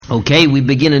Okay, we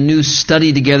begin a new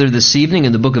study together this evening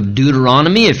in the book of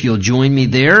Deuteronomy, if you'll join me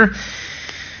there.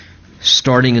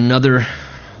 Starting another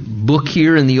book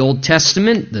here in the Old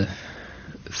Testament, the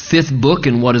fifth book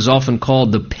in what is often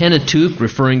called the Pentateuch,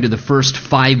 referring to the first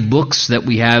 5 books that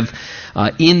we have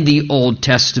in the Old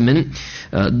Testament.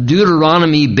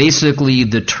 Deuteronomy, basically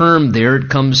the term there, it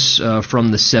comes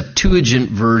from the Septuagint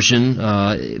version,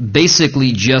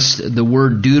 basically just the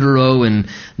word Deutero and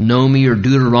Nomi or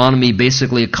Deuteronomy,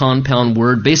 basically a compound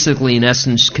word, basically in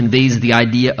essence conveys the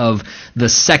idea of the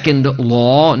second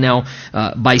law. Now,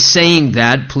 by saying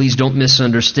that, please don't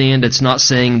misunderstand, it's not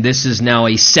saying this is now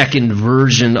a second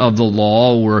version of the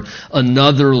law or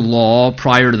another law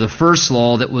prior to the first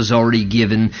law that was already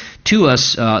given to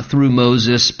us through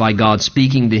Moses by God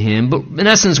speaking to him. But in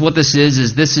essence what this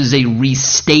is this is a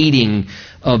restating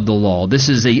of the law. This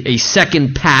is a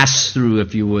second pass-through,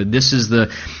 if you would. This is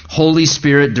the Holy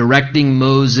Spirit directing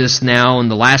Moses now in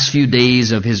the last few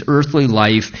days of his earthly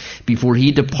life before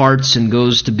he departs and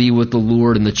goes to be with the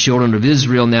Lord. And the children of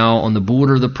Israel now on the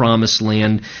border of the Promised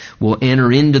Land will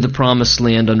enter into the Promised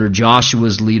Land under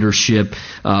Joshua's leadership.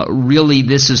 Really,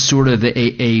 this is sort of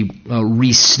a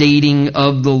restating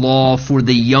of the law for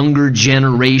the younger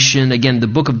generation. Again, the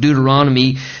book of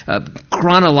Deuteronomy,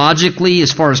 chronologically,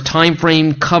 as far as time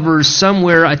frame, covers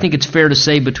somewhere, I think it's fair to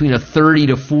say, between a 30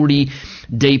 to 40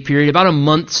 day period, about a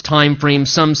month's time frame.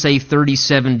 Some say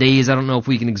 37 days. I don't know if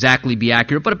we can exactly be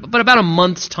accurate, but about a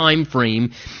month's time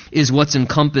frame is what's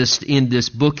encompassed in this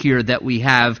book here that we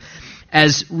have.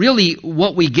 As really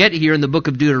what we get here in the book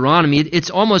of Deuteronomy, it's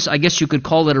almost, I guess you could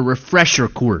call it a refresher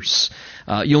course.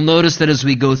 You'll notice that as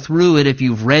we go through it, if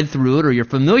you've read through it or you're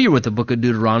familiar with the book of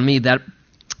Deuteronomy, that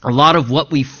a lot of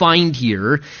what we find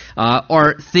here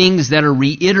are things that are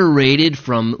reiterated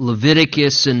from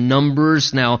Leviticus and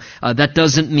Numbers. Now, that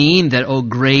doesn't mean that, oh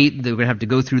great, they're going to have to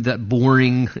go through that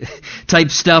boring type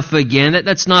stuff again.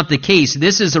 That's not the case.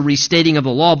 This is a restating of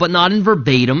the law, but not in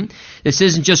verbatim. This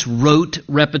isn't just rote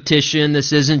repetition.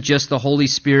 This isn't just the Holy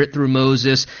Spirit through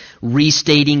Moses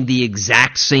restating the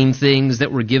exact same things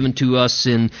that were given to us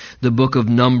in the book of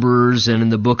Numbers and in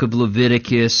the book of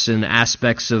Leviticus and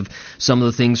aspects of some of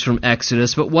the things from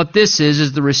Exodus. But what this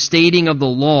is the restating of the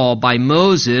law by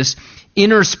Moses,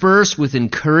 interspersed with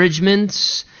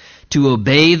encouragements to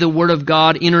obey the Word of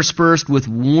God, interspersed with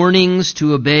warnings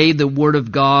to obey the Word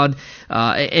of God.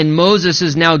 And Moses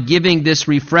is now giving this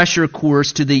refresher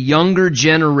course to the younger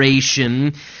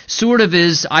generation, sort of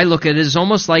as, I look at it, as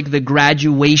almost like the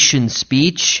graduation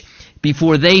speech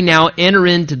before they now enter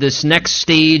into this next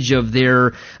stage of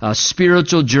their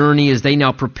spiritual journey as they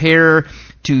now prepare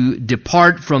to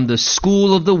depart from the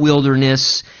school of the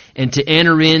wilderness and to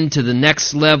enter into the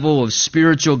next level of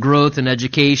spiritual growth and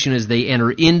education as they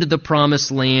enter into the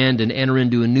Promised Land and enter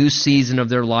into a new season of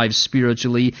their lives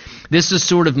spiritually. This is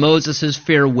sort of Moses'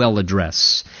 farewell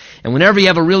address. And whenever you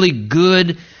have a really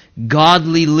good,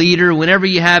 godly leader, whenever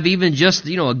you have even just,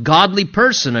 a godly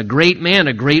person, a great man,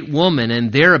 a great woman,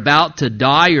 and they're about to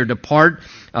die or depart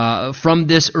from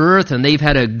this earth, and they've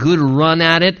had a good run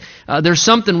at it, there's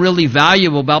something really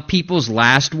valuable about people's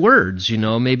last words.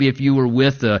 Maybe if you were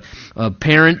with a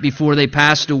parent before they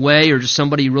passed away, or just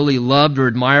somebody you really loved or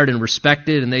admired and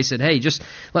respected, and they said, hey, just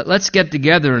let's get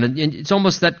together. And it's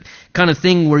almost that kind of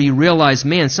thing where you realize,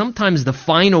 man, sometimes the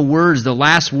final words, the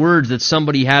last words that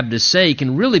somebody had to say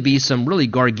can really be some really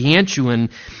gargantuan,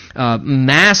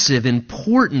 massive,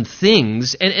 important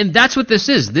things. And that's what this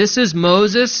is. This is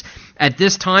Moses. At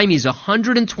this time, he's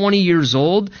 120 years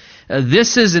old.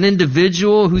 This is an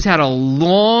individual who's had a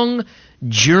long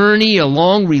journey, a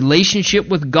long relationship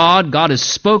with God. God has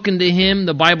spoken to him,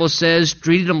 the Bible says,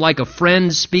 treated him like a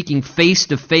friend, speaking face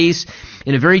to face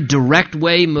in a very direct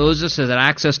way. Moses has had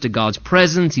access to God's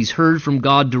presence. He's heard from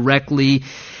God directly.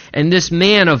 And this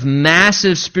man of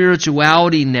massive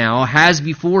spirituality now has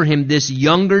before him this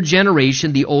younger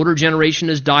generation. The older generation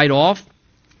has died off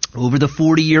over the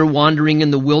 40-year wandering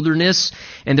in the wilderness,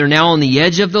 and they're now on the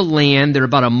edge of the land. They're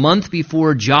about a month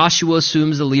before Joshua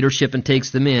assumes the leadership and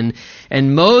takes them in.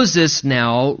 And Moses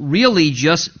now really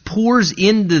just pours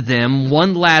into them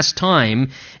one last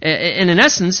time. And in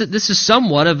essence, this is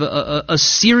somewhat of a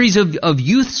series of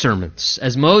youth sermons.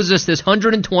 As Moses, this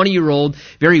 120-year-old,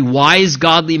 very wise,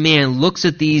 godly man, looks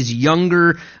at these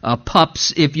younger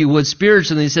pups, if you would,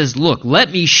 spiritually, and he says, look, let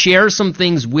me share some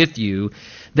things with you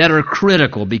that are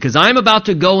critical, because I'm about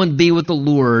to go and be with the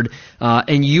Lord,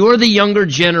 and you're the younger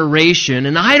generation,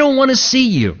 and I don't want to see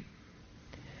you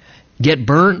get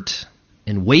burnt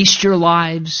and waste your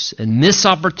lives and miss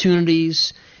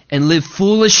opportunities and live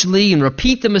foolishly and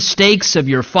repeat the mistakes of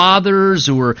your fathers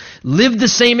or live the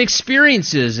same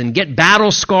experiences and get battle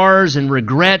scars and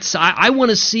regrets. I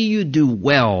want to see you do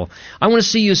well. I want to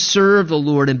see you serve the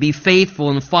Lord and be faithful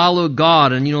and follow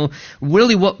God. And,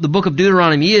 really what the book of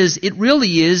Deuteronomy is, it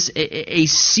really is a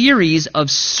series of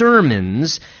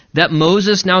sermons that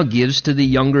Moses now gives to the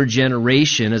younger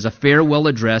generation as a farewell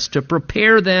address to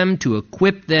prepare them, to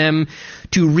equip them,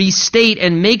 to restate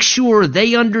and make sure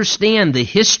they understand the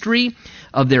history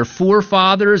of their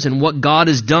forefathers and what God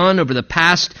has done over the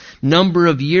past number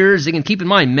of years. Again, keep in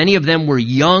mind, many of them were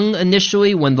young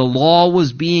initially when the law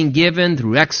was being given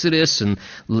through Exodus and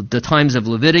the times of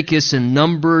Leviticus and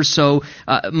Numbers. So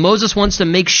Moses wants to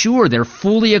make sure they're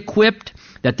fully equipped,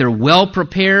 that they're well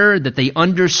prepared, that they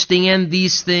understand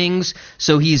these things.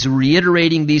 So he's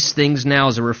reiterating these things now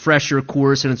as a refresher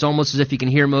course, and it's almost as if you can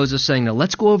hear Moses saying, now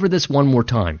let's go over this one more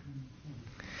time.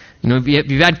 If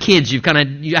you've had kids, you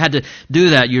had to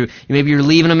do that. Maybe you're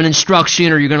leaving them an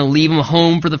instruction, or you're going to leave them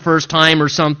home for the first time or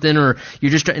something, or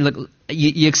you're just trying,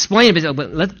 you explain it,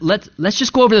 but let's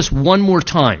just go over this one more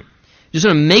time. Just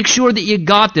want to make sure that you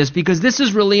got this, because this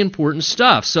is really important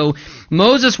stuff. So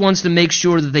Moses wants to make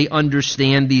sure that they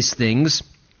understand these things,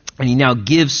 and he now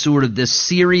gives sort of this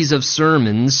series of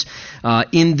sermons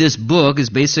in this book is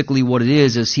basically what it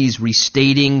is, as he's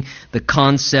restating the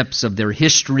concepts of their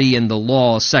history and the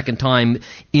law, second time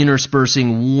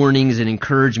interspersing warnings and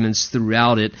encouragements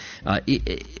throughout it.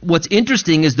 What's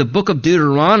interesting is the book of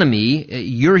Deuteronomy,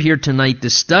 you're here tonight to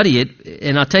study it,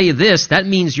 and I'll tell you this, that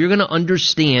means you're going to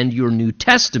understand your New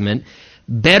Testament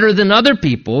better than other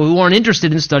people who aren't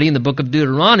interested in studying the book of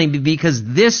Deuteronomy, because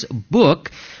this book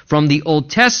from the Old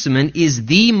Testament is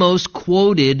the most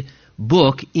quoted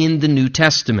book in the New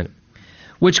Testament,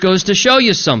 which goes to show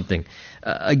you something.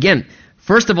 Again,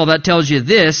 first of all, that tells you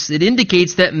this. It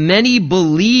indicates that many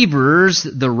believers,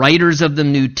 the writers of the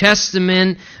New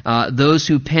Testament, those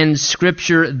who penned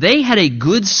Scripture, they had a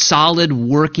good, solid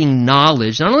working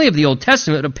knowledge, not only of the Old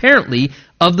Testament, but apparently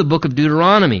of the book of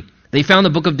Deuteronomy. They found the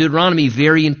book of Deuteronomy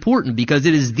very important because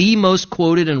it is the most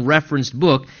quoted and referenced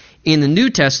book in the New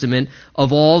Testament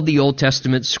of all the Old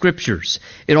Testament Scriptures.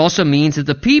 It also means that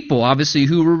the people, obviously,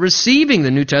 who were receiving the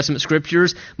New Testament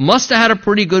Scriptures must have had a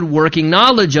pretty good working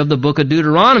knowledge of the book of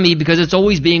Deuteronomy, because it's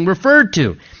always being referred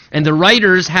to. And the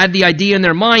writers had the idea in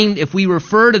their mind, if we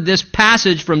refer to this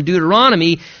passage from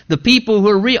Deuteronomy, the people who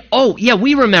are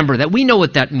we remember that. We know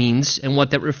what that means and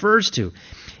what that refers to.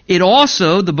 It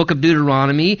also, the book of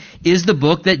Deuteronomy, is the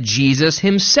book that Jesus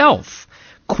himself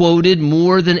quoted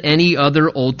more than any other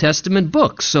Old Testament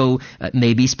book. So it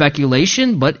may be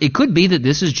speculation, but it could be that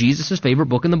this is Jesus' favorite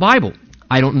book in the Bible.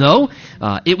 I don't know.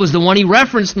 It was the one he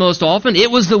referenced most often.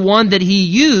 It was the one that he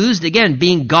used, again,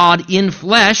 being God in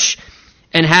flesh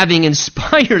and having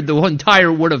inspired the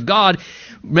entire Word of God.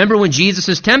 Remember when Jesus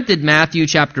is tempted, Matthew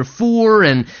chapter 4,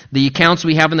 and the accounts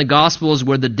we have in the Gospels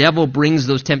where the devil brings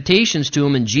those temptations to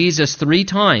him, and Jesus 3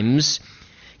 times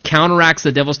counteracts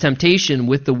the devil's temptation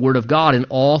with the Word of God, and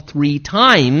all 3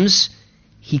 times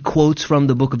he quotes from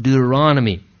the book of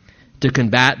Deuteronomy to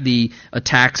combat the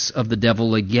attacks of the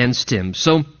devil against him.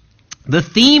 So the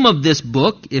theme of this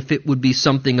book, if it would be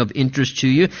something of interest to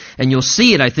you, and you'll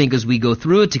see it, I think, as we go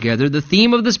through it together, the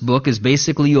theme of this book is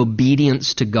basically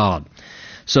obedience to God.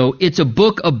 So it's a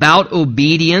book about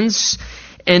obedience,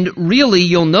 and really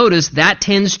you'll notice that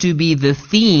tends to be the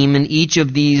theme in each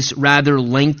of these rather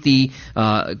lengthy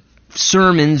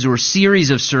sermons or series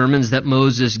of sermons that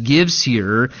Moses gives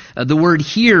here. The word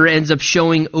here ends up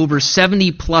showing over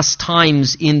 70 plus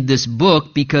times in this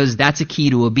book, because that's a key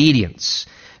to obedience.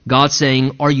 God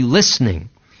saying, are you listening?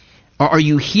 Are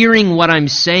you hearing what I'm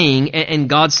saying? And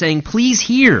God saying, please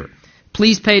hear.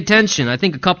 Please pay attention. I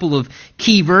think a couple of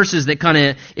key verses that kind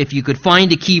of, if you could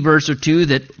find a key verse or two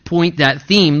that point that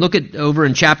theme, look at over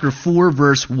in chapter 4,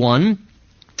 verse 1.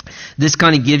 This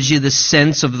kind of gives you the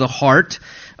sense of the heart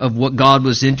of what God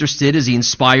was interested as he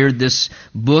inspired this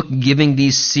book, giving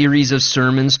these series of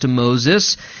sermons to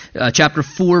Moses. Chapter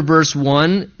 4, verse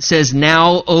 1 says,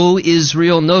 now, O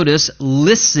Israel, notice,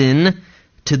 listen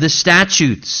to the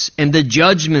statutes and the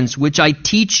judgments which I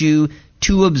teach you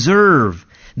to observe,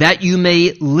 that you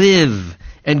may live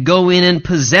and go in and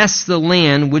possess the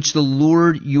land which the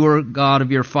Lord your God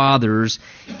of your fathers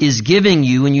is giving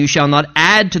you, and you shall not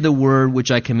add to the word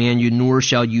which I command you, nor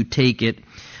shall you take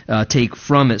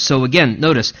from it. So again,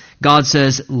 notice, God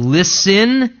says,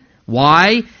 listen.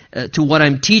 Why? To what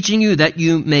I'm teaching you, that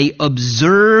you may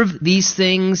observe these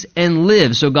things and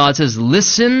live. So God says,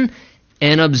 listen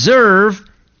and observe,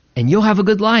 and you'll have a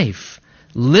good life.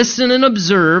 Listen and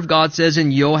observe, God says,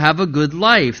 and you'll have a good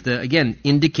life. Again,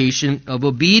 indication of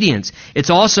obedience. It's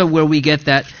also where we get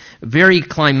that very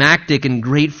climactic and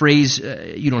great phrase.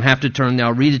 You don't have to turn now,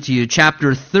 I'll read it to you.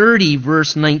 Chapter 30,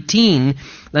 verse 19.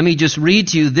 Let me just read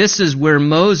to you. This is where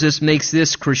Moses makes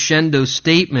this crescendo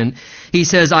statement. He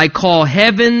says, I call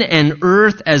heaven and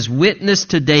earth as witness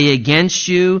today against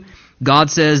you. God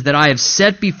says that I have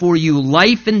set before you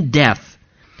life and death,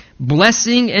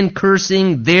 blessing and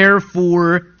cursing,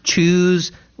 therefore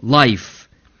choose life,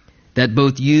 that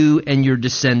both you and your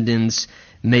descendants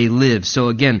may live. So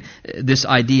again, this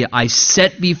idea, I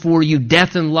set before you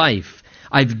death and life.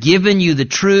 I've given you the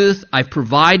truth. I've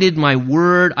provided my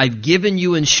word. I've given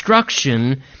you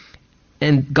instruction.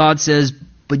 And God says,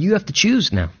 but you have to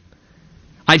choose now.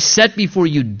 I've set before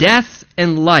you death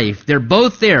and life. They're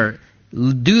both there.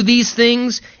 Do these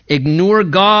things, ignore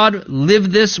God,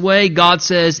 live this way. God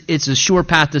says it's a sure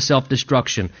path to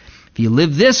self-destruction. If you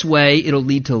live this way, it'll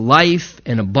lead to life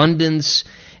and abundance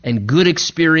and good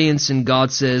experience. And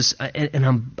God says,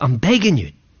 and I'm begging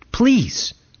you,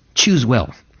 please choose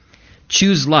well.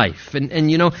 Choose life.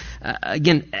 And you know,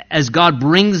 again, as God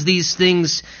brings these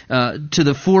things to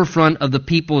the forefront of the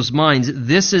people's minds,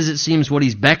 this is, it seems, what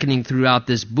he's beckoning throughout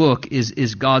this book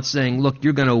is God saying, look,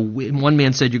 you're going to win. One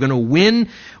man said, you're going to win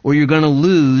or you're going to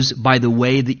lose by the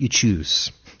way that you choose.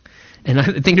 And I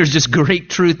think there's just great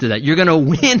truth to that. You're going to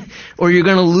win or you're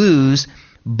going to lose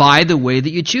by the way that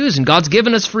you choose. And God's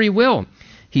given us free will.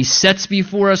 He sets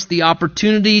before us the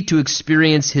opportunity to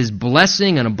experience his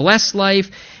blessing and a blessed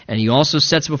life. And he also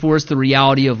sets before us the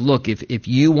reality of, look, if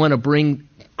you want to bring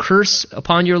curse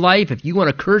upon your life, if you want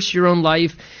to curse your own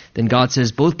life, then God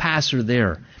says both paths are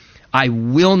there. I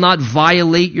will not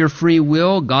violate your free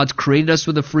will. God's created us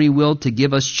with a free will to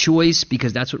give us choice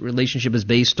because that's what relationship is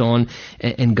based on.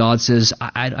 And God says,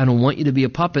 I don't want you to be a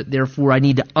puppet. Therefore, I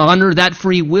need to honor that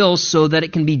free will so that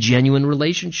it can be genuine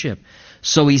relationship.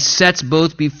 So he sets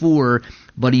both before,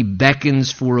 but he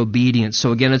beckons for obedience.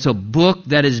 So again, it's a book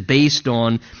that is based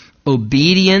on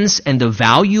obedience and the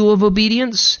value of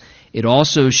obedience. It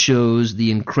also shows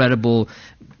the incredible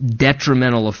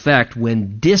detrimental effect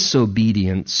when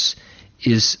disobedience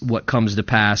is what comes to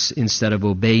pass instead of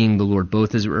obeying the Lord,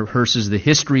 both as it rehearses the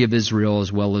history of Israel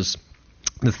as well as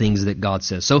the things that God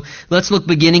says. So let's look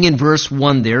beginning in verse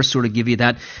 1 there, sort of give you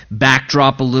that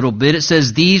backdrop a little bit. It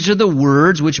says, these are the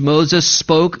words which Moses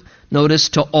spoke, notice,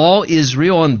 to all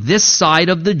Israel on this side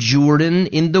of the Jordan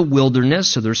in the wilderness.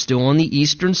 So they're still on the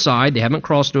eastern side. They haven't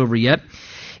crossed over yet.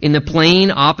 In the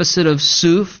plain opposite of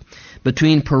Suf,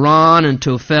 between Paran and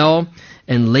Tophel,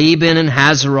 and Laban and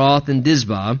Hazeroth and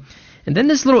Dizbah. And then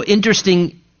this little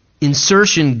interesting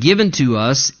insertion given to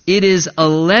us, it is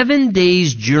 11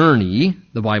 days' journey,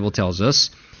 the Bible tells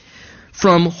us,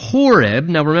 from Horeb.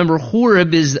 Now remember,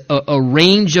 Horeb is a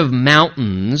range of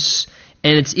mountains,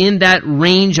 and it's in that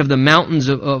range of the mountains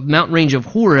of mountain range of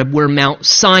Horeb where Mount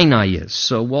Sinai is.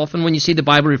 So often when you see the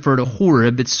Bible refer to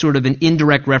Horeb, it's sort of an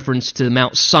indirect reference to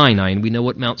Mount Sinai, and we know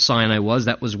what Mount Sinai was.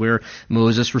 That was where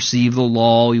Moses received the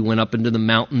law. He went up into the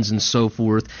mountains and so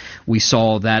forth. We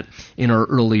saw that in our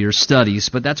earlier studies,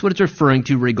 but that's what it's referring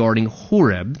to regarding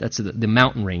Horeb. That's the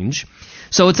mountain range.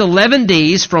 So it's 11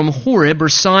 days from Horeb or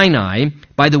Sinai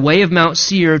by the way of Mount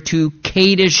Seir to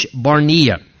Kadesh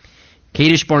Barnea.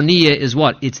 Kadesh Barnea is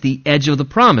what? It's the edge of the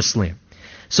promised land.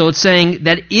 So it's saying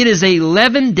that it is a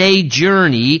 11-day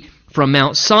journey from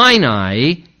Mount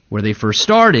Sinai, where they first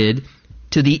started,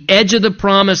 to the edge of the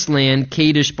promised land,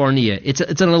 Kadesh Barnea. It's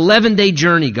an 11-day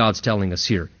journey, God's telling us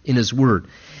here in his word.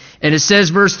 And it says,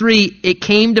 verse 3, it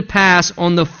came to pass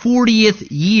on the 40th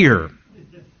year.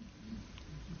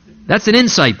 That's an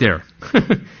insight there.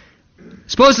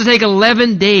 Supposed to take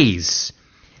 11 days.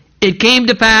 It came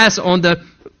to pass on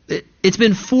the... It's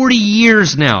been 40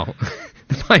 years now,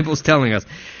 the Bible's telling us.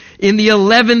 In the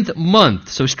 11th month,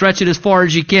 so stretch it as far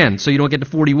as you can so you don't get to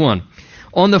 41.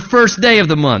 On the first day of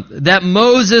the month, that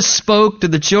Moses spoke to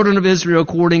the children of Israel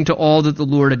according to all that the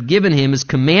Lord had given him as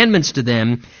commandments to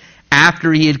them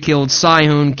after he had killed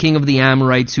Sihon, king of the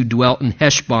Amorites, who dwelt in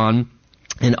Heshbon,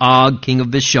 and Og, king of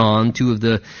Bashan, two of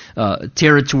the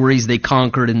territories they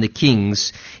conquered, and the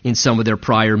kings in some of their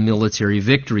prior military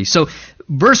victories. So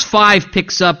verse 5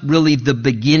 picks up really the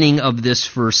beginning of this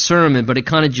first sermon, but it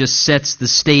kind of just sets the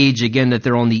stage again that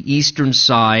they're on the eastern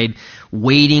side,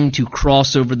 waiting to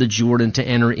cross over the Jordan to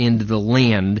enter into the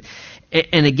land.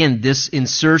 And again, this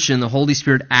insertion, the Holy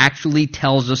Spirit actually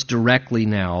tells us directly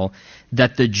now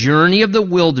that the journey of the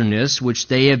wilderness, which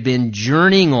they have been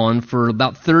journeying on for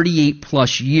about 38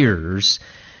 plus years,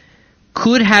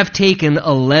 could have taken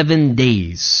 11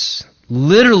 days.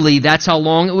 Literally, that's how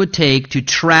long it would take to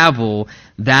travel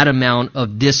that amount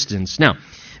of distance. Now,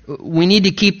 we need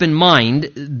to keep in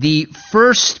mind the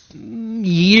first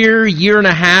year and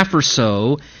a half or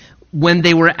so, when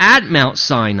they were at Mount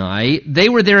Sinai, they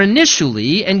were there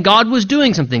initially, and God was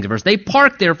doing some things first. They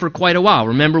parked there for quite a while.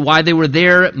 Remember why they were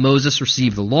there? Moses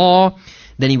received the law.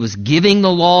 Then he was giving the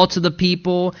law to the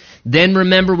people. Then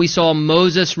remember we saw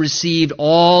Moses received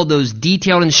all those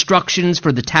detailed instructions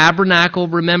for the tabernacle,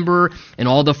 remember, and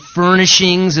all the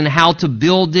furnishings and how to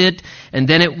build it. And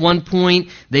then at one point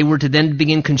they were to then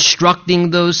begin constructing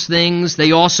those things.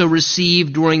 They also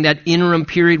received during that interim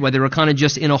period where they were kind of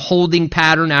just in a holding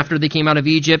pattern after they came out of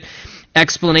Egypt,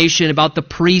 explanation about the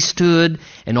priesthood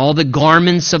and all the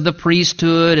garments of the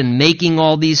priesthood and making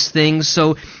all these things.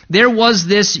 So there was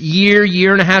this year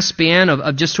and a half span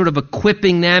of just sort of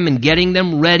equipping them and getting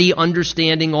them ready,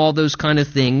 understanding all those kind of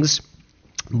things.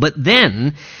 But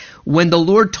then, when the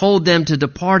Lord told them to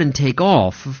depart and take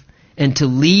off and to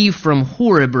leave from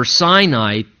Horeb or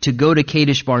Sinai to go to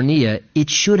Kadesh Barnea, it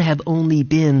should have only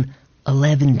been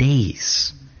 11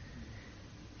 days.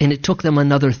 And it took them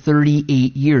another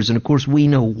 38 years. And of course, we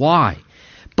know why.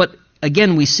 But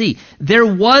again, we see there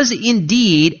was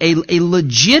indeed a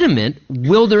legitimate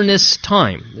wilderness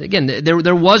time. Again,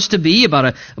 there was to be about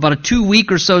a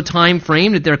 2-week or so time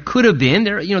frame that there could have been.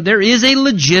 There is a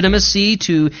legitimacy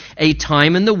to a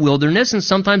time in the wilderness, and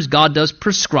sometimes God does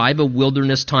prescribe a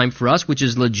wilderness time for us, which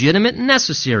is legitimate and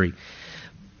necessary.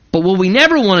 But what we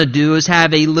never want to do is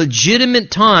have a legitimate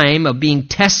time of being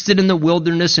tested in the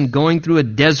wilderness and going through a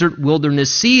desert wilderness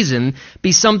season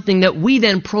be something that we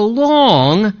then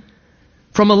prolong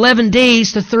from 11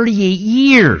 days to 38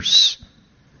 years.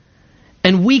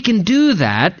 And we can do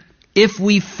that if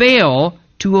we fail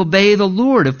to obey the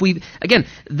Lord. Again,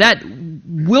 that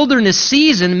wilderness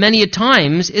season many a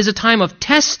times is a time of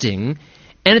testing,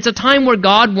 and it's a time where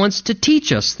God wants to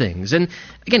teach us things. And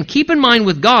again, keep in mind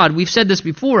with God, we've said this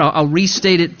before, I'll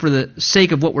restate it for the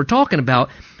sake of what we're talking about.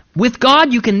 With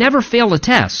God, you can never fail a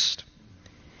test.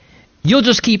 You'll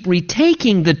just keep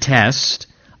retaking the test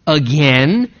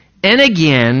again and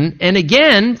again and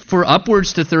again for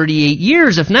upwards to 38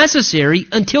 years if necessary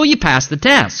until you pass the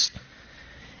test.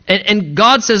 And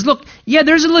God says, look, yeah,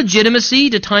 there's a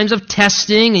legitimacy to times of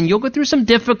testing, and you'll go through some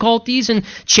difficulties and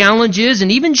challenges,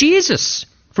 and even Jesus,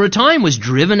 for a time, was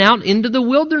driven out into the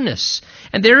wilderness.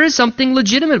 And there is something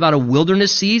legitimate about a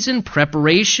wilderness season,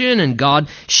 preparation, and God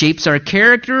shapes our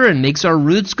character and makes our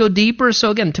roots go deeper. So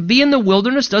again, to be in the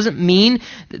wilderness doesn't mean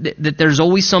that there's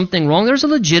always something wrong. There's a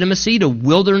legitimacy to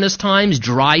wilderness times,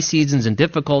 dry seasons, and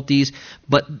difficulties,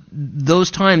 but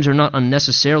those times are not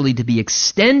unnecessarily to be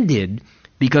extended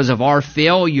because of our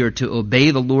failure to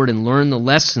obey the Lord and learn the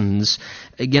lessons.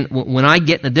 Again, when I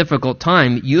get in a difficult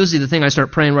time, usually the thing I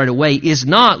start praying right away is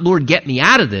not, Lord, get me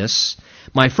out of this.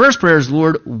 My first prayer is,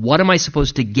 Lord, what am I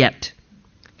supposed to get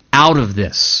out of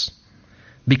this?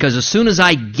 Because as soon as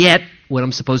I get what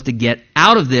I'm supposed to get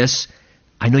out of this,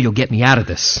 I know you'll get me out of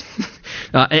this.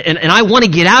 And I want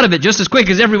to get out of it just as quick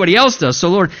as everybody else does. So,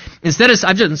 Lord, instead of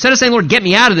saying, Lord, get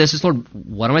me out of this, it's, Lord,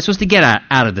 what am I supposed to get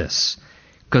out of this?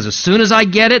 Because as soon as I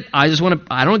get it, I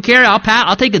don't care,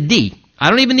 I'll take a D. I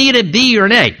don't even need a B or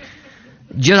an A.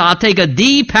 I'll take a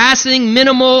D, passing,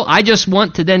 minimal. I just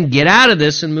want to then get out of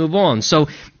this and move on. So,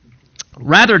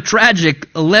 rather tragic,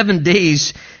 11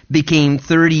 days became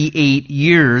 38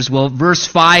 years. Well, verse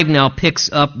 5 now picks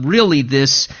up really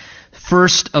this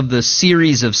first of the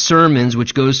series of sermons,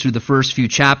 which goes through the first few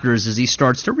chapters as he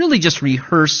starts to really just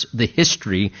rehearse the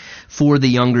history for the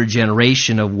younger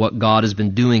generation of what God has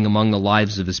been doing among the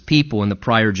lives of his people in the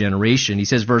prior generation. He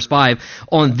says, verse 5,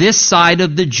 on this side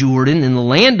of the Jordan in the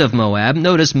land of Moab,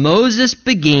 notice Moses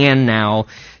began now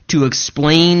to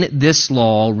explain this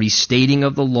law, restating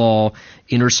of the law,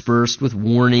 interspersed with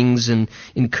warnings and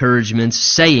encouragements,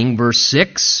 saying, verse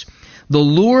 6, the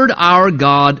Lord our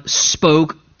God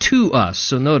spoke to us.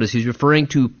 So notice, he's referring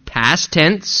to past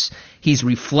tense. He's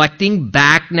reflecting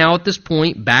back now at this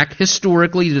point, back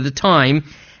historically to the time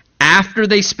after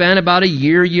they spent about a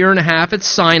year and a half at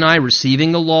Sinai,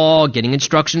 receiving the law, getting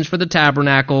instructions for the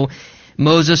tabernacle.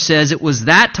 Moses says it was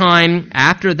that time,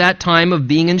 after that time of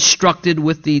being instructed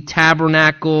with the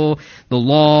tabernacle, the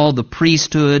law, the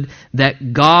priesthood,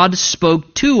 that God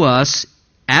spoke to us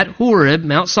at Horeb,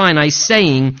 Mount Sinai,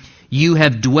 saying, you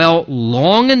have dwelt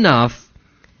long enough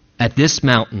at this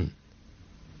mountain.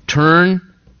 Turn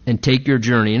and take your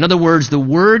journey. In other words, the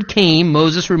word came,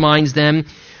 Moses reminds them,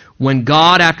 when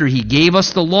God, after he gave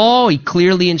us the law, he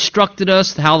clearly instructed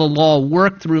us how the law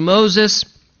worked through Moses.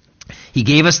 He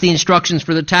gave us the instructions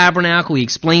for the tabernacle. He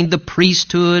explained the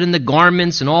priesthood and the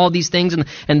garments and all these things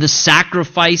and the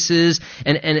sacrifices.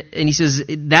 And he says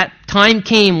that time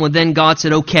came when then God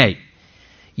said, okay,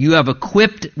 you have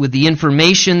equipped with the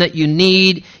information that you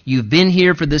need. You've been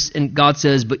here for this. And God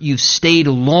says, but you've stayed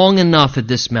long enough at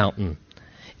this mountain.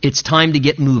 It's time to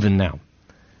get moving now.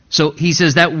 So he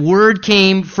says that word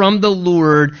came from the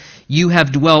Lord. You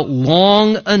have dwelt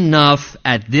long enough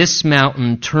at this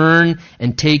mountain. Turn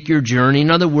and take your journey.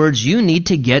 In other words, you need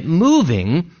to get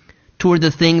moving toward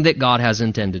the thing that God has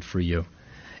intended for you.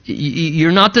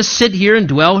 You're not to sit here and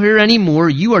dwell here anymore.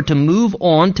 You are to move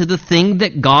on to the thing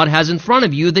that God has in front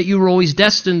of you that you were always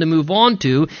destined to move on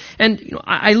to. And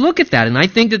I look at that and I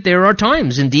think that there are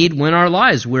times indeed in our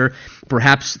lives where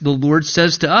perhaps the Lord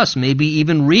says to us, maybe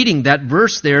even reading that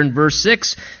verse there in verse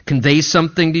 6 conveys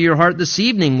something to your heart this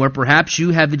evening, where perhaps you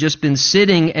have just been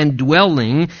sitting and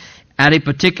dwelling at a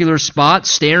particular spot,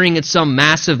 staring at some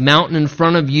massive mountain in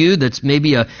front of you that's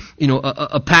maybe a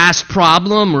past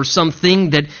problem or something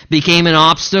that became an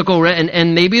obstacle,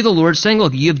 and maybe the Lord's saying,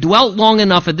 look, you've dwelt long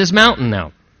enough at this mountain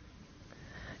now.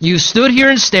 You've stood here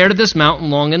and stared at this mountain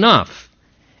long enough,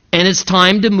 and it's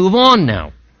time to move on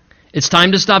now. It's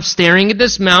time to stop staring at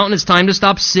this mountain. It's time to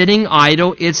stop sitting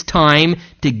idle. It's time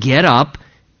to get up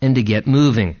and to get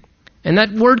moving. And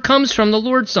that word comes from the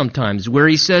Lord sometimes, where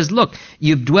he says, look,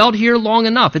 you've dwelt here long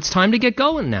enough. It's time to get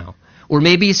going now. Or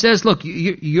maybe he says, look,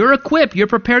 you're equipped. You're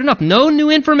prepared enough. No new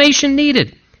information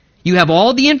needed. You have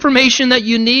all the information that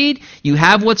you need. You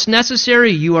have what's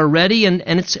necessary. You are ready, and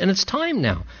it's time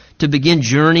now to begin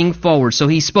journeying forward. So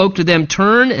he spoke to them,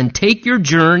 turn and take your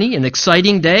journey, an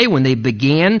exciting day when they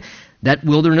began that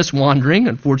wilderness wandering.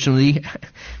 Unfortunately,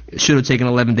 it should have taken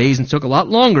 11 days and took a lot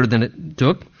longer than it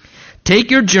took.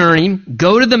 Take your journey,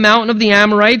 go to the mountain of the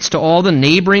Amorites, to all the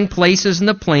neighboring places in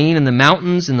the plain, and the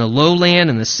mountains in the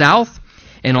lowland in the south,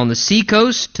 and on the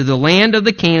seacoast, to the land of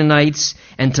the Canaanites,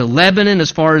 and to Lebanon as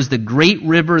far as the great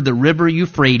river, the river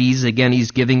Euphrates. Again,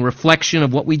 he's giving reflection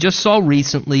of what we just saw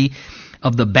recently,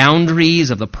 of the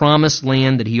boundaries of the promised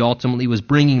land that he ultimately was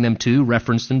bringing them to,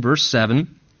 referenced in verse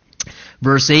 7.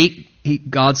 Verse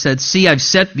 8, God said, see, I've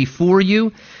set the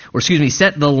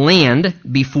land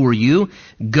before you.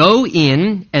 Go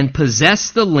in and possess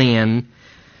the land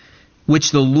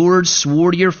which the Lord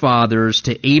swore to your fathers,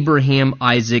 to Abraham,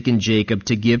 Isaac, and Jacob,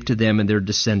 to give to them and their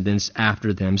descendants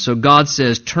after them. So God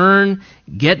says, turn,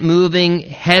 get moving,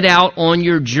 head out on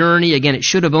your journey. Again, it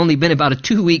should have only been about a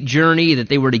 2-week journey that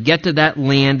they were to get to that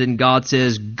land. And God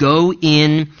says, go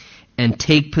in and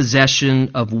take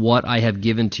possession of what I have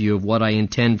given to you, of what I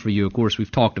intend for you. Of course,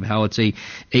 we've talked of how it's a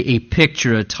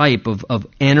picture, a type of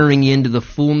entering into the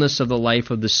fullness of the life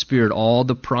of the Spirit, all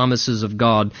the promises of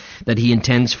God that he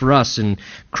intends for us in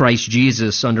Christ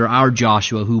Jesus under our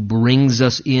Joshua, who brings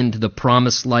us into the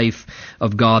promised life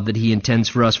of God that he intends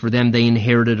for us. For them, they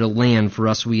inherited a land. For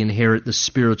us, we inherit the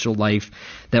spiritual life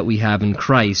that we have in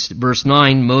Christ. Verse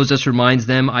 9, Moses reminds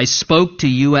them, I spoke to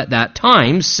you at that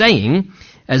time, saying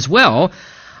as well,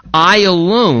 I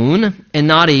alone am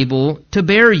not able to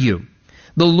bear you.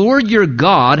 The Lord your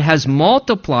God has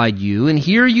multiplied you, and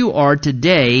here you are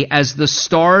today as the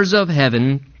stars of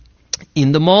heaven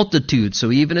in the multitude.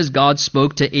 So even as God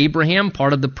spoke to Abraham,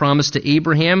 part of the promise to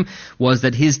Abraham was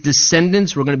that his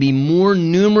descendants were going to be more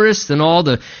numerous than all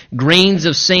the grains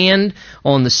of sand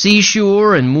on the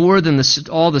seashore, and more than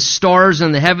all the stars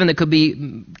in the heaven that could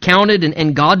be counted.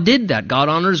 And God did that. God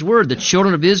honored his word. The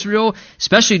children of Israel,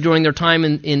 especially during their time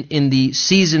in the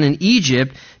season in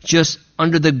Egypt, just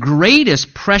under the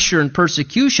greatest pressure and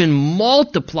persecution,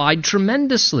 multiplied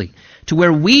tremendously, to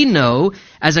where we know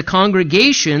as a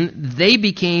congregation they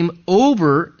became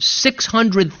over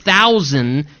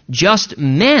 600,000 just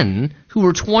men who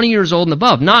were 20 years old and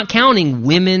above, not counting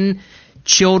women,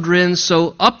 children.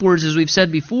 So upwards, as we've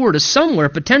said before, to somewhere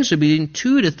potentially between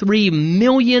 2 to 3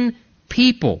 million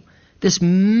people. This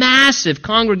massive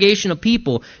congregation of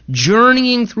people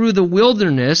journeying through the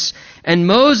wilderness. And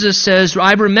Moses says,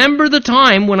 I remember the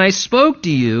time when I spoke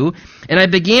to you, and I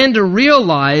began to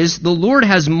realize the Lord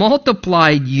has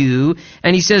multiplied you.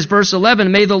 And he says, verse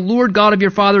 11, may the Lord God of your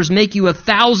fathers make you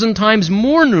 1,000 times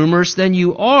more numerous than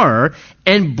you are,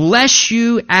 and bless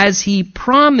you as he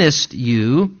promised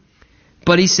you.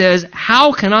 But he says,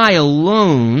 how can I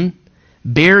alone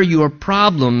bear your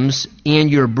problems and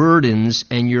your burdens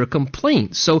and your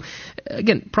complaints? So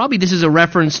again, probably this is a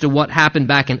reference to what happened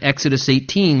back in Exodus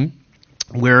 18,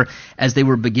 where as they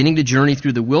were beginning to journey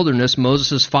through the wilderness,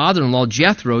 Moses' father-in-law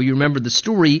Jethro, you remember the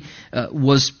story,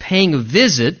 was paying a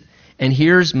visit. And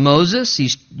here's Moses.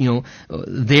 He's,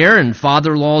 there, and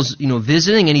father-in-law's,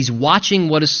 visiting, and he's watching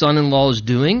what his son-in-law is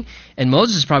doing. And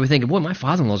Moses is probably thinking, boy, my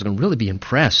father-in-law is going to really be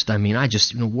impressed. I mean, I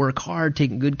just work hard,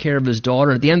 taking good care of his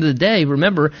daughter. At the end of the day,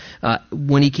 remember,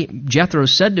 when Jethro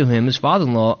said to him, his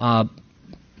father-in-law,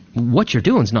 what you're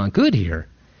doing is not good here.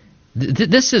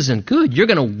 This isn't good. You're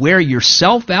going to wear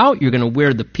yourself out. You're going to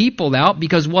wear the people out,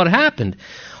 because what happened?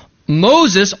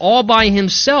 Moses, all by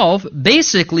himself,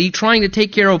 basically trying to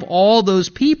take care of all those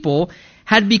people,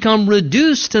 had become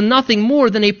reduced to nothing more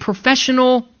than a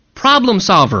professional problem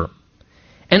solver.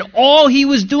 And all he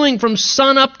was doing from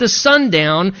sun up to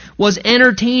sundown was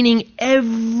entertaining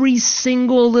every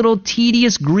single little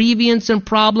tedious grievance and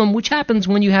problem, which happens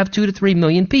when you have 2 to 3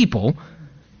 million people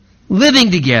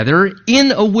living together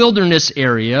in a wilderness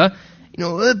area.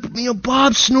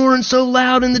 Bob's snoring so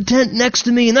loud in the tent next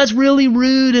to me, and that's really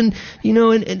rude. And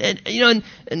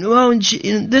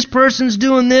this person's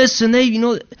doing this, and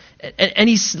and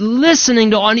he's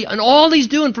listening to all he's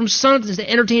doing from sun to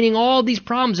entertaining all these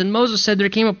problems. And Moses said there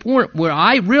came a point where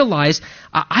I realized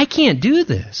I can't do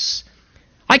this.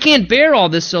 I can't bear all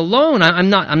this alone. I'm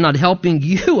not helping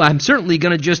you. I'm certainly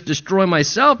going to just destroy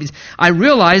myself. I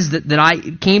realized that I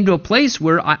came to a place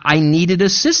where I needed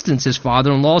assistance. His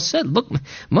father-in-law said, look,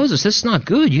 Moses, this is not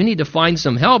good. You need to find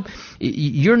some help.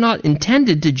 You're not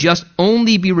intended to just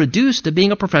only be reduced to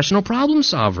being a professional problem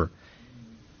solver.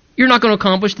 You're not going to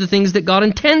accomplish the things that God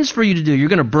intends for you to do. You're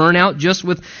going to burn out just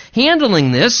with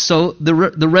handling this. So the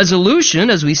resolution,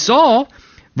 as we saw,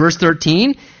 verse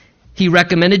 13, he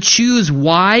recommended, choose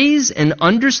wise and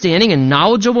understanding and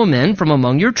knowledgeable men from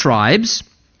among your tribes,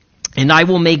 and I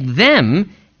will make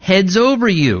them heads over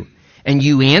you. And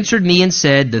you answered me and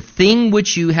said, the thing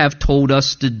which you have told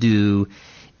us to do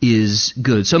is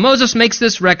good. So Moses makes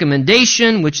this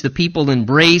recommendation, which the people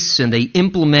embrace and they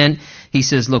implement. He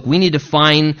says, look, we need to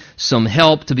find some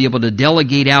help to be able to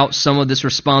delegate out some of this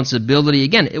responsibility.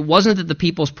 Again, it wasn't that the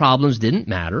people's problems didn't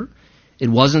matter. It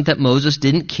wasn't that Moses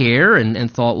didn't care and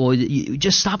thought, well, you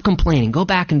just stop complaining. Go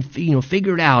back and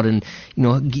figure it out, and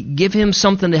give him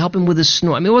something to help him with his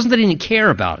snore. I mean, it wasn't that he didn't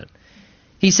care about it.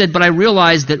 He said, but I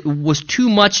realized that it was too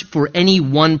much for any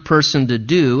one person to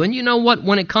do. And you know what?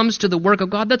 When it comes to the work of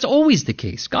God, that's always the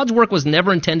case. God's work was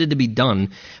never intended to be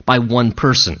done by one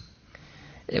person.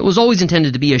 It was always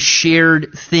intended to be a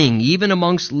shared thing, even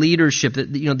amongst leadership.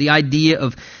 The idea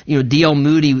of, D.L.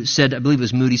 Moody said, I believe it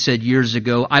was Moody said years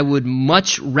ago, I would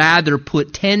much rather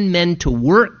put 10 men to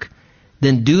work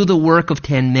than do the work of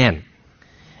 10 men.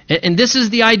 And this is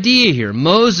the idea here.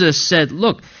 Moses said,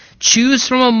 look, choose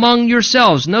from among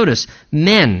yourselves, notice,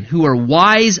 men who are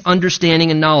wise, understanding,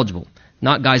 and knowledgeable.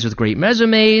 Not guys with great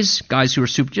resumes, guys who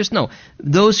are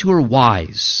those who are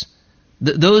wise.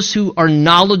 Those who are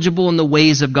knowledgeable in the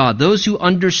ways of God, those who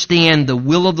understand the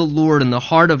will of the Lord and the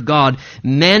heart of God,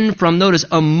 men from, notice,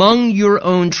 among your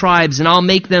own tribes, and I'll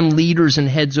make them leaders and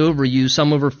heads over you,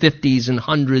 some over 50s and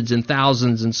hundreds and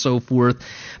thousands and so forth.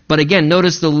 But again,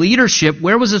 notice the leadership,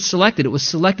 where was it selected? It was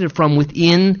selected from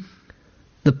within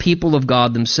the people of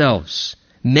God themselves.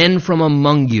 Men from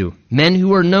among you, men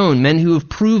who are known, men who have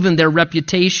proven their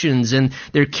reputations and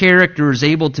their characters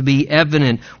able to be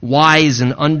evident, wise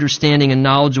and understanding and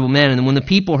knowledgeable men. And when the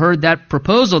people heard that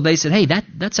proposal, they said, hey,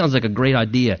 that sounds like a great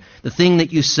idea. The thing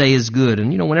that you say is good.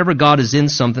 And whenever God is in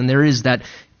something, there is that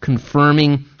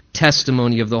confirming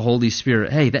testimony of the Holy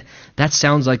Spirit. Hey, that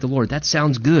sounds like the Lord. That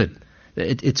sounds good.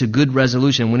 It's a good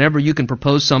resolution. Whenever you can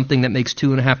propose something that makes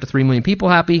 2.5 to 3 million people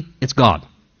happy, it's God.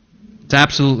 It's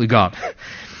absolutely God.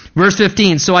 Verse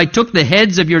 15, so I took the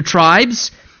heads of your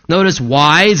tribes, notice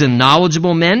wise and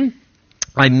knowledgeable men.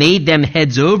 I made them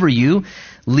heads over you,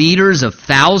 leaders of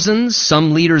thousands,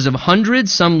 some leaders of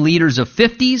hundreds, some leaders of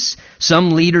 50s,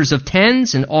 some leaders of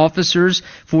 10s, and officers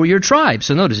for your tribe.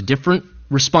 So notice different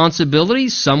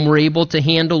responsibilities. Some were able to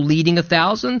handle leading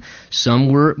 1,000. Some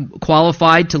were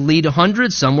qualified to lead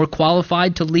 100. Some were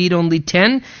qualified to lead only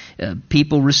 10.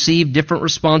 People received different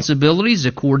responsibilities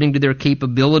according to their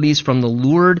capabilities from the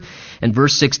Lord. And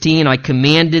verse 16, I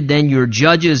commanded then your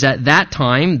judges at that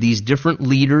time, these different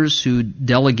leaders who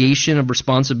delegation of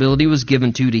responsibility was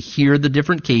given to hear the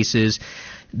different cases.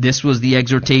 This was the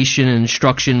exhortation and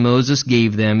instruction Moses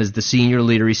gave them as the senior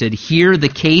leader. He said, hear the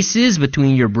cases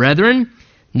between your brethren.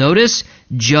 Notice,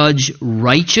 judge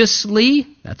righteously,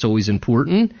 that's always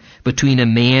important, between a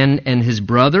man and his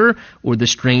brother or the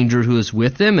stranger who is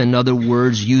with him. In other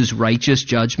words, use righteous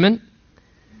judgment.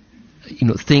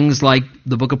 Things like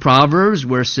the book of Proverbs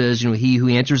where it says, he who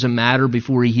answers a matter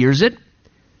before he hears it,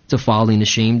 it's a folly and a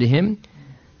shame to him.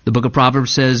 The book of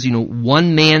Proverbs says,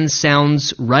 one man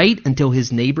sounds right until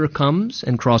his neighbor comes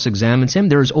and cross-examines him.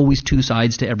 There is always two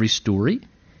sides to every story.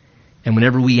 And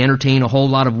whenever we entertain a whole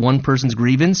lot of one person's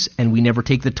grievance and we never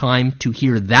take the time to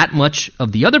hear that much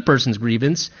of the other person's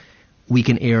grievance, we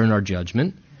can err in our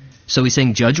judgment. So he's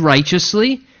saying judge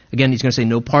righteously. Again, he's going to say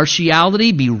no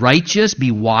partiality, be righteous, be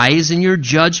wise in your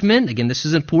judgment. Again, this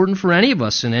is important for any of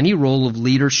us in any role of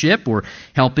leadership or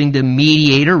helping to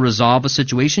mediate or resolve a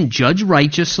situation. Judge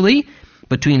righteously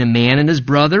between a man and his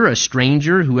brother, a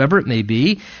stranger, whoever it may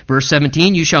be. Verse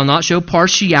 17, you shall not show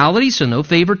partiality, so no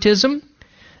favoritism.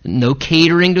 No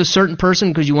catering to a certain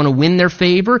person because you want to win their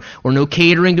favor, or no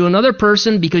catering to another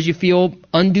person because you feel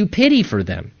undue pity for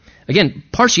them. Again,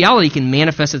 partiality can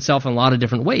manifest itself in a lot of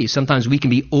different ways. Sometimes we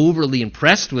can be overly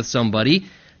impressed with somebody,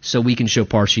 so we can show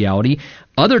partiality.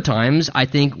 Other times, I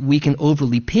think we can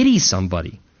overly pity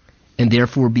somebody and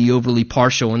therefore be overly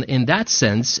partial in that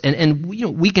sense. And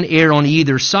we can err on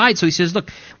either side. So he says, look,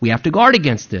 we have to guard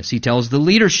against this. He tells the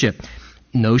leadership,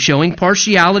 no showing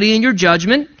partiality in your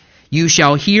judgment. You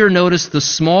shall hear, notice, the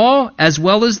small as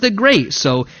well as the great.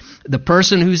 So the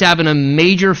person who's having a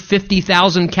major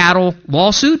 50,000 cattle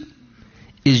lawsuit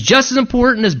is just as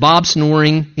important as Bob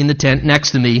snoring in the tent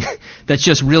next to me that's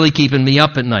just really keeping me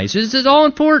up at night. So this is all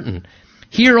important.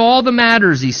 Hear all the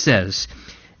matters, he says.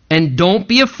 And don't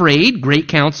be afraid, great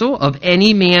counsel, of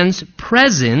any man's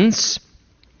presence,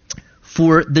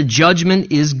 for the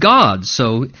judgment is God's.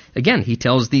 So, again, he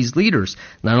tells these leaders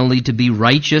not only to be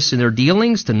righteous in their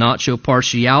dealings, to not show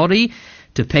partiality,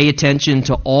 to pay attention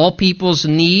to all people's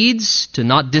needs, to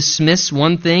not dismiss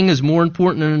one thing as more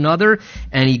important than another.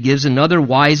 And he gives another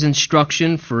wise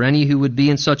instruction for any who would be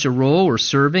in such a role or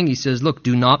serving. He says, look,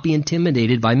 do not be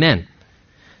intimidated by men.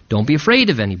 Don't be afraid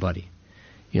of anybody.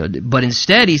 But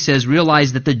instead, he says,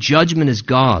 realize that the judgment is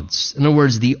God's. In other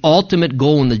words, the ultimate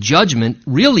goal in the judgment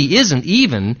really isn't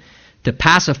even to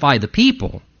pacify the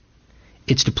people.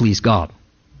 It's to please God.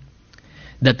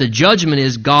 That the judgment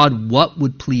is, God, what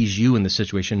would please you in this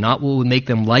situation? Not what would make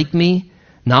them like me,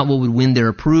 not what would win their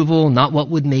approval, not what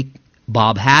would make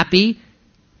Bob happy.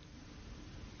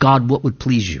 God, what would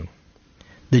please you?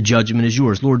 The judgment is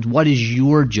yours. Lord, what is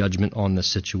your judgment on this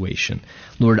situation?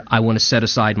 Lord, I want to set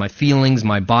aside my feelings,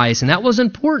 my bias. And that was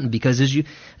important because as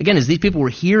these people were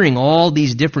hearing all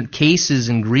these different cases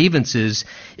and grievances,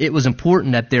 it was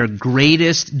important that their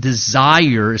greatest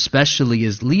desire, especially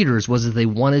as leaders, was that they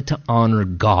wanted to honor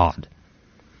God.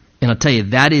 And I'll tell you,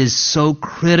 that is so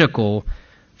critical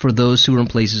for those who are in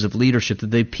places of leadership, that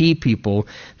they be people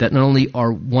that not only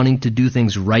are wanting to do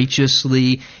things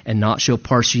righteously and not show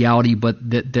partiality, but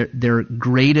that their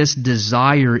greatest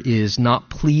desire is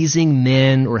not pleasing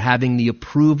men or having the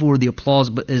approval or the applause,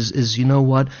 but is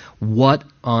what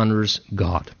honors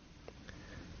God.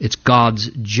 It's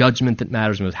God's judgment that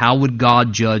matters most. How would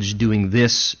God judge doing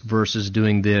this versus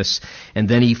doing this? And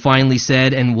then he finally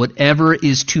said, and whatever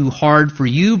is too hard for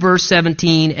you, verse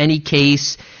 17, any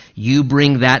case, you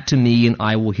bring that to me and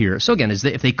I will hear. So again,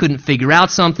 if they couldn't figure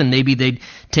out something, maybe they'd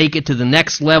take it to the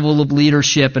next level of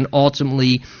leadership, and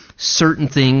ultimately certain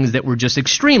things that were just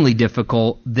extremely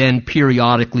difficult, then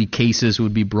periodically cases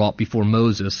would be brought before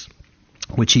Moses,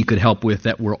 which he could help with,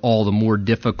 that were all the more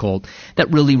difficult,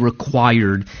 that really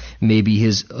required maybe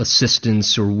his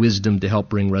assistance or wisdom to help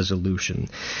bring resolution.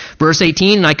 Verse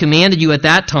 18, and I commanded you at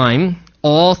that time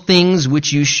all things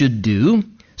which you should do.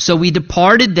 So we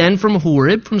departed then from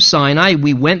Horeb, from Sinai.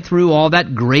 We went through all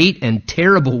that great and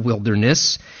terrible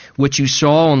wilderness, which you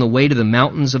saw on the way to the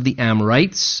mountains of the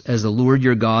Amorites, as the Lord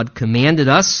your God commanded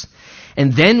us.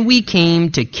 And then we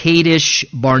came to Kadesh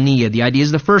Barnea. The idea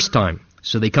is the first time.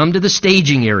 So they come to the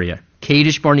staging area,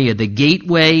 Kadesh Barnea, the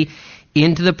gateway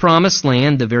into the promised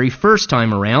land, the very first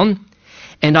time around.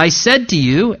 And I said to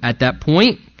you at that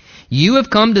point, you have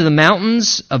come to the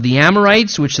mountains of the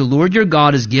Amorites, which the Lord your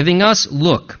God is giving us.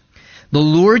 Look, the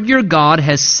Lord your God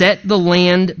has set the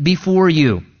land before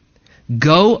you.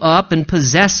 Go up and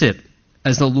possess it,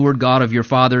 as the Lord God of your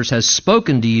fathers has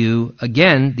spoken to you.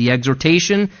 Again, the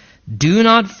exhortation, do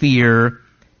not fear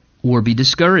or be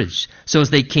discouraged. So as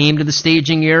they came to the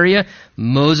staging area,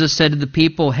 Moses said to the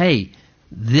people, hey,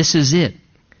 this is it.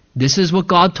 This is what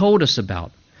God told us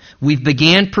about. We've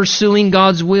began pursuing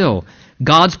God's will.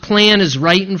 God's plan is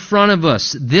right in front of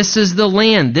us. This is the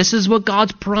land. This is what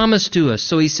God's promised to us.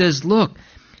 So he says, look,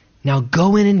 now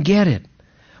go in and get it.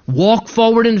 Walk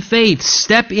forward in faith.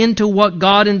 Step into what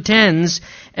God intends.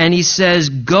 And he says,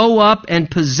 go up and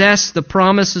possess the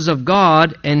promises of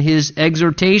God. And his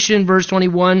exhortation, verse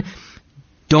 21,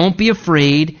 don't be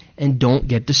afraid and don't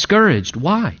get discouraged.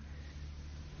 Why?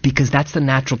 Because that's the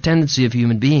natural tendency of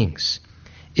human beings,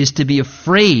 is to be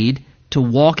afraid to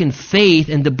walk in faith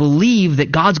and to believe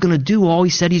that God's going to do all he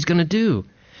said he's going to do.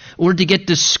 Or to get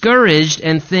discouraged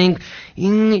and think,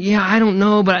 yeah, I don't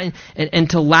know, and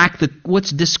to lack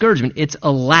what's discouragement? It's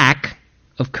a lack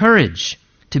of courage.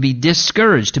 To be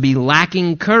discouraged, to be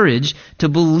lacking courage, to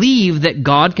believe that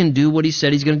God can do what he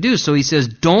said he's going to do. So he says,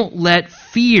 don't let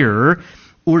fear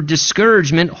or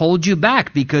discouragement hold you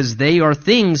back, because they are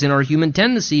things in our human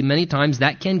tendency many times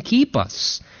that can keep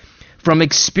us from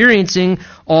experiencing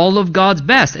all of God's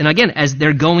best. And again, as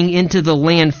they're going into the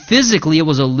land physically, it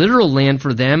was a literal land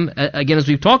for them. Again, as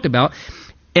we've talked about,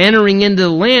 entering into the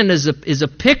land is a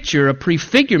picture, a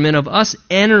prefigurement of us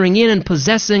entering in and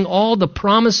possessing all the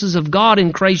promises of God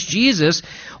in Christ Jesus,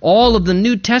 all of the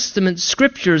New Testament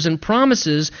scriptures and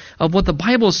promises of what the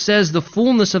Bible says the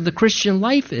fullness of the Christian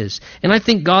life is. And I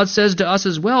think God says to us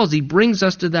as well, as he brings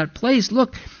us to that place,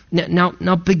 look,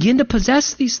 now begin to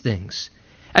possess these things.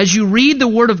 As you read the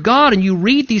Word of God and you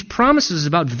read these promises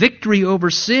about victory over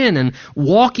sin and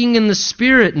walking in the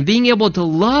Spirit and being able to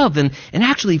love and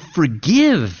actually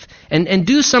forgive and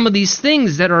do some of these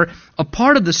things that are a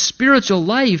part of the spiritual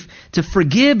life, to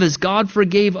forgive as God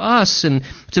forgave us, and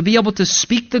to be able to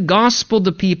speak the gospel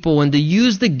to people and to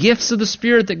use the gifts of the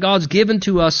Spirit that God's given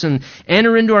to us and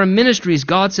enter into our ministries,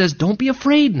 God says, don't be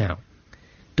afraid now.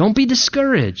 Don't be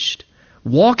discouraged.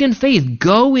 Walk in faith.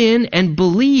 Go in and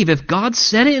believe. If God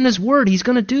said it in his word, he's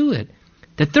going to do it.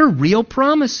 That they're real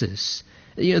promises.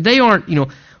 They aren't,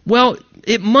 well,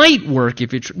 it might work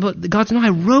if it's... But God said, no,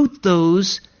 I wrote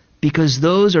those because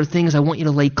those are things I want you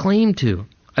to lay claim to.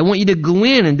 I want you to go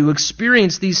in and to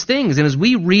experience these things. And as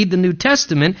we read the New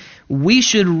Testament, we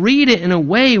should read it in a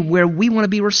way where we want to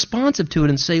be responsive to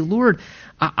it and say, Lord,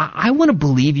 I want to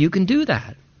believe you can do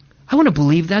that. I want to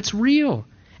believe that's real.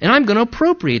 And I'm going to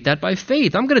appropriate that by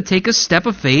faith. I'm going to take a step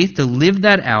of faith to live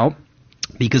that out,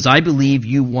 because I believe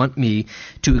you want me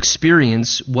to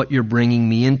experience what you're bringing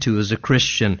me into as a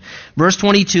Christian. Verse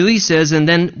 22, he says, and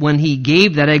then when he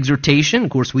gave that exhortation, of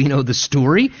course we know the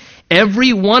story,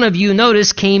 every one of you,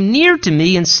 notice, came near to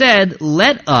me and said,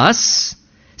 let us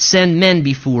send men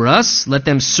before us, let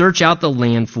them search out the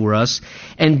land for us,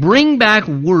 and bring back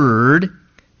word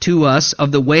to us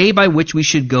of the way by which we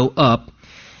should go up,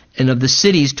 and of the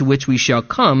cities to which we shall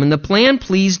come. And the plan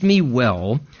pleased me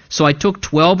well. So I took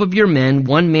 12 of your men,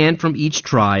 1 man from each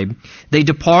tribe. They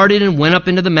departed and went up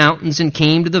into the mountains and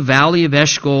came to the valley of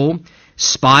Eshcol,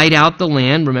 spied out the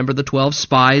land. Remember the 12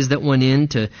 spies that went in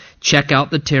to check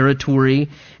out the territory.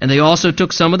 And they also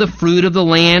took some of the fruit of the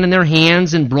land in their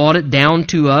hands and brought it down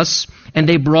to us. And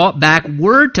they brought back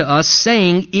word to us,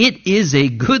 saying, it is a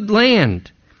good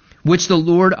land, which the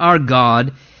Lord our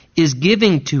God is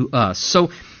giving to us.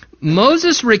 So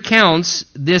Moses recounts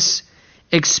this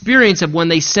experience of when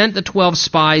they sent the 12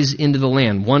 spies into the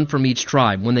land, 1 from each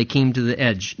tribe, when they came to the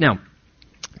edge. Now,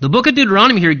 the book of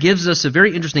Deuteronomy here gives us a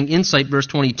very interesting insight, verse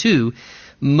 22.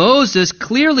 Moses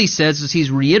clearly says, as he's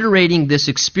reiterating this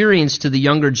experience to the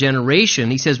younger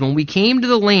generation, he says, when we came to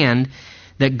the land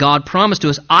that God promised to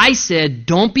us, I said,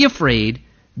 don't be afraid,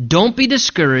 don't be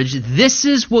discouraged. This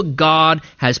is what God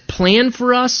has planned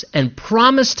for us and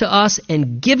promised to us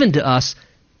and given to us.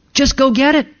 Just go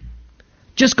get it.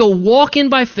 Just go walk in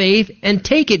by faith and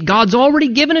take it. God's already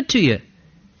given it to you.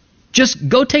 Just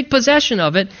go take possession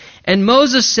of it. And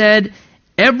Moses said,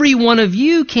 every one of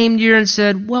you came near and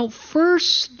said, well,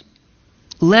 first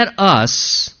let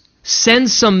us send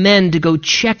some men to go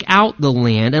check out the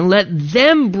land and let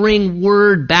them bring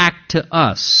word back to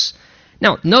us.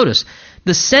 Now, notice,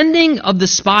 the sending of the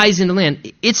spies into the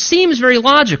land, it seems very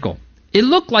logical. It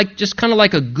looked like just kind of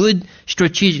like a good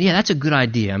strategic, yeah, that's a good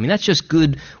idea. I mean, that's just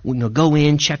good, go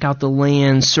in, check out the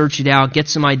land, search it out, get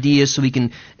some ideas so we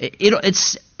can,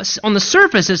 it's on the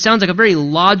surface, it sounds like a very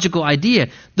logical idea.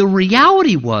 The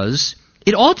reality was,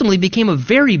 it ultimately became a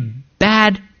very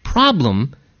bad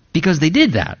problem because they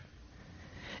did that.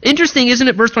 Interesting, isn't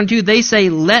it? Verse 22, they say,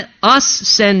 let us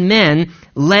send men,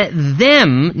 let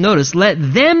them, notice, let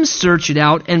them search it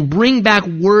out and bring back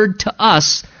word to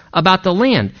us about the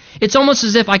land. It's almost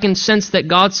as if I can sense that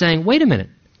God's saying, wait a minute,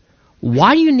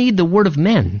 why do you need the word of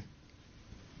men?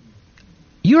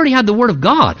 You already had the word of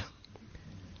God.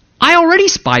 I already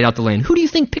spied out the land. Who do you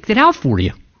think picked it out for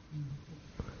you?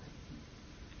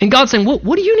 And God's saying,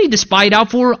 what do you need to spy it out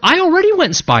for? I already went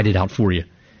and spied it out for you.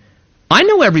 I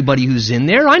know everybody who's in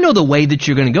there. I know the way that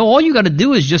you're going to go. All you got to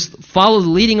do is just follow the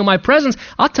leading of my presence.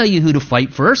 I'll tell you who to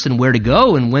fight first and where to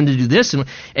go and when to do this.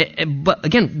 But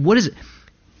again, what is it?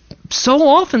 So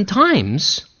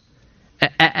oftentimes,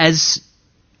 as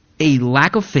a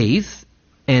lack of faith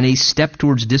and a step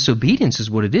towards disobedience is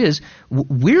what it is,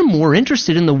 we're more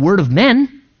interested in the word of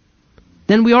men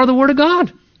than we are the word of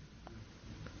God.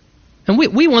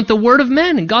 And we want the word of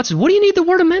men. And God says, what do you need the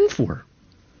word of men for?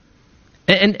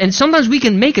 And sometimes we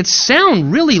can make it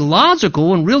sound really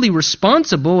logical and really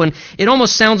responsible, and it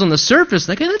almost sounds on the surface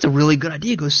like, hey, that's a really good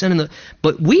idea. Go send in the...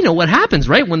 But we know what happens,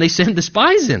 right, when they send the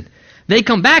spies in. They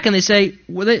come back and they say,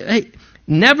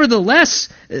 nevertheless,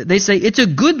 they say, it's a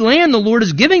good land the Lord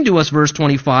is giving to us, verse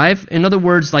 25. In other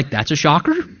words, like, that's a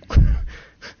shocker?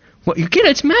 What, you kidding?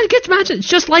 It's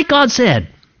just like God said.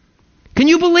 Can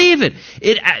you believe it?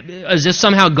 As if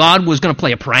somehow God was going to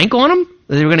play a prank on them?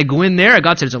 They were going to go in there.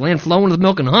 God said, it's a land flowing with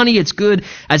milk and honey. It's good.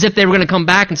 As if they were going to come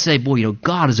back and say, boy,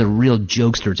 God is a real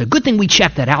jokester. It's a good thing we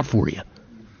checked that out for you.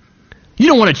 You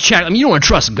don't want to check. You don't want to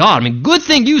trust God. Good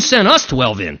thing you sent us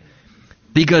 12 in.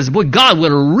 Because, boy, God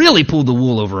would have really pulled the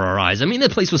wool over our eyes.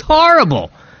 That place was horrible.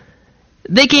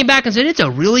 They came back and said, it's a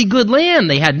really good land.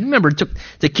 They had, remember,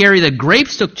 to carry the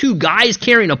grapes, took 2 guys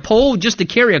carrying a pole just to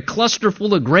carry a cluster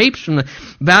full of grapes from the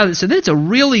valley. They said, it's a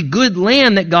really good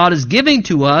land that God is giving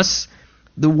to us.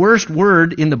 The worst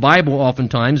word in the Bible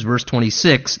oftentimes, verse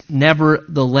 26,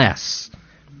 nevertheless.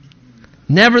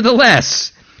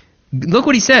 Nevertheless. Look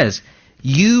what he says.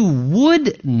 You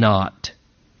would not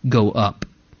go up,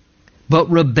 but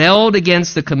rebelled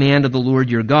against the command of the Lord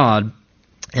your God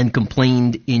and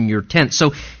complained in your tent.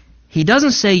 So he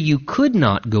doesn't say you could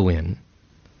not go in.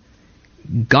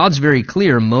 God's very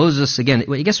clear. Moses, again,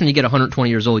 I guess when you get 120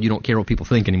 years old, you don't care what people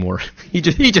think anymore. He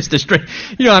just destroyed.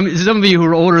 Some of you who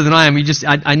are older than I am,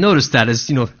 I noticed that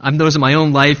as, I've noticed in my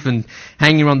own life and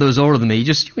hanging around those older than me.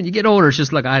 When you get older, it's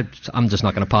just like, I'm just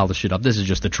not going to polish it up. This is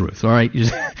just the truth, all right?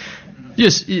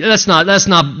 Let's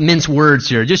not mince words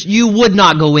here. You would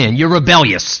not go in. You're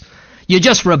rebellious. You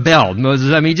just rebelled, Moses.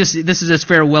 This is his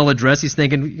farewell address. He's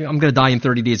thinking, I'm going to die in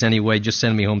 30 days anyway. Just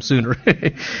send me home sooner.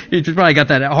 He's probably got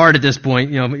that hard at this point.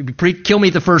 Kill me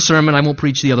at the first sermon. I won't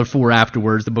preach the other 4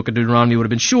 afterwards. The book of Deuteronomy would have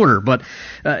been shorter. But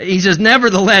he says,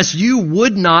 nevertheless, you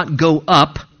would not go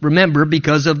up, remember,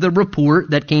 because of the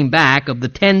report that came back of the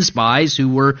 10 spies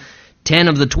who were 10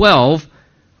 of the 12,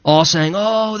 all saying,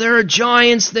 oh, there are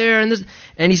giants there.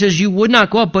 And he says, you would not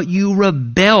go up, but you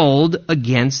rebelled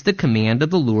against the command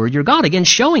of the Lord your God. Again,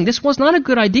 showing this was not a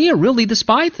good idea, really, the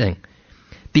spy thing.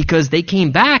 Because they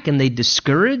came back and they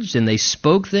discouraged and they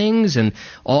spoke things and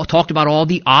all talked about all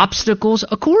the obstacles.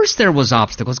 Of course there was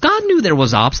obstacles. God knew there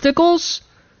was obstacles.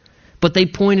 But they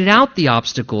pointed out the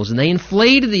obstacles, and they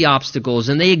inflated the obstacles,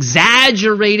 and they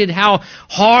exaggerated how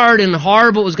hard and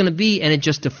horrible it was going to be, and it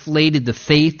just deflated the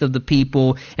faith of the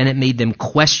people, and it made them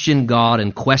question God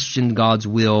and question God's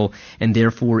will, and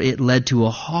therefore it led to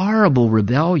a horrible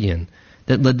rebellion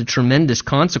that led to tremendous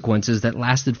consequences that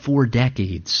lasted 4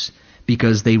 decades,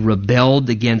 because they rebelled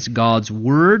against God's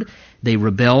word, they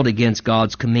rebelled against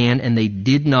God's command, and they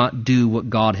did not do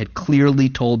what God had clearly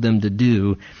told them to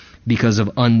do, because of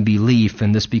unbelief.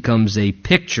 And this becomes a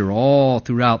picture all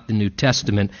throughout the New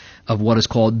Testament of what is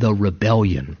called the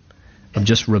rebellion, of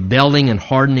just rebelling and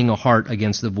hardening a heart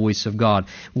against the voice of God.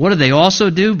 What did they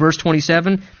also do? Verse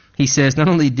 27, he says, not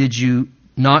only did you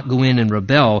not go in and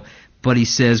rebel, but he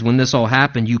says, when this all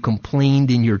happened, you complained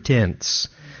in your tents.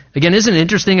 Again, isn't it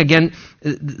interesting? Again,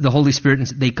 the Holy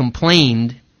Spirit, they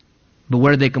complained, but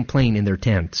where did they complain? In their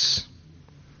tents.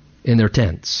 In their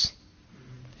tents.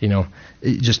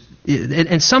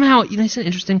 And somehow, isn't it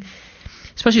interesting,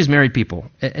 especially as married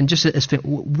people, and just as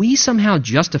we somehow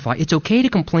justify, it's okay to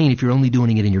complain if you're only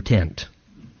doing it in your tent.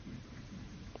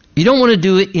 You don't want to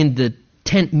do it in the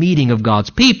tent meeting of God's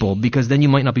people, because then you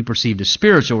might not be perceived as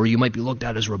spiritual, or you might be looked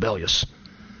at as rebellious.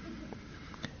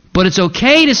 But it's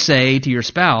okay to say to your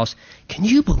spouse, can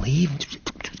you believe,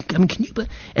 and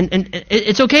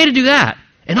it's okay to do that.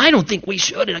 And I don't think we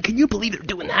should. And can you believe they're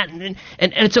doing that? And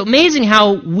it's amazing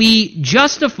how we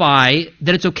justify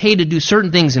that it's okay to do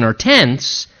certain things in our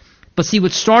tents, but see,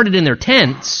 what started in their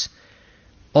tents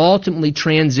ultimately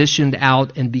transitioned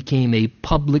out and became a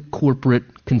public,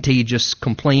 corporate, contagious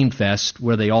complaint fest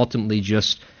where they ultimately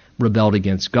just rebelled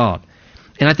against God.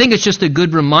 And I think it's just a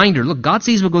good reminder. Look, God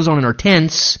sees what goes on in our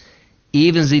tents,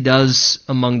 even as he does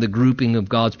among the grouping of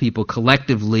God's people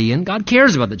collectively, and God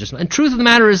cares about that just. And truth of the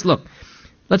matter is, look,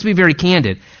 let's be very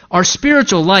candid. Our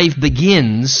spiritual life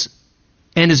begins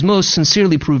and is most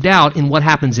sincerely proved out in what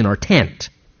happens in our tent,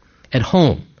 at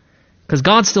home. Because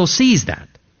God still sees that.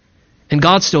 And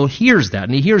God still hears that.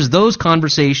 And he hears those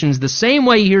conversations the same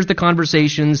way he hears the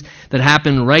conversations that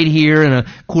happen right here in a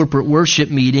corporate worship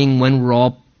meeting when we're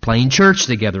all playing church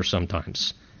together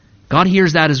sometimes. God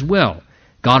hears that as well.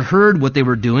 God heard what they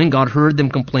were doing. God heard them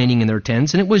complaining in their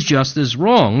tents, and it was just as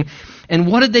wrong. And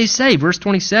what did they say? Verse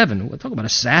 27. We'll talk about a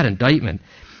sad indictment.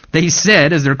 They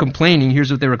said, as they're complaining,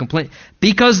 here's what they were complaining.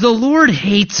 Because the Lord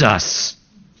hates us.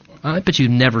 I bet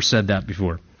you've never said that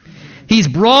before. He's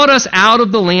brought us out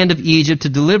of the land of Egypt to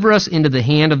deliver us into the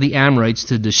hand of the Amorites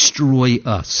to destroy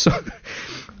us.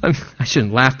 I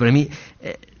shouldn't laugh, but I mean,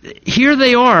 here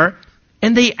they are,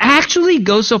 and they actually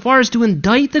go so far as to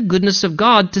indict the goodness of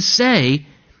God to say,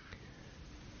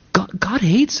 God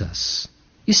hates us.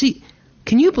 You see,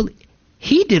 can you believe,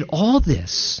 he did all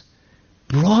this,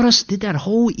 brought us, did that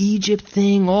whole Egypt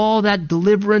thing, all that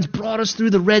deliverance, brought us through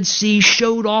the Red Sea,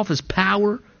 showed off his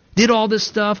power, did all this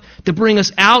stuff to bring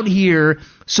us out here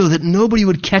so that nobody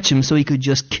would catch him so he could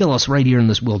just kill us right here in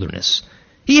this wilderness.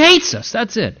 He hates us,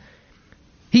 that's it.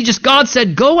 God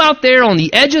said, go out there on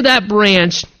the edge of that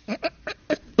branch,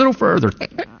 a little further.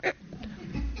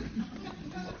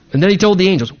 And then he told the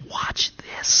angels, watch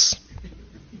this.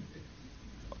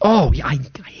 Oh, yeah, I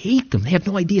hate them. They have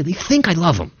no idea. They think I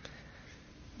love them.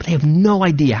 But they have no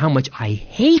idea how much I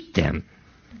hate them.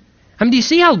 I mean, do you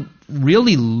see how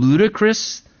really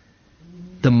ludicrous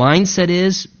the mindset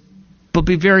is? But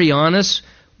be very honest,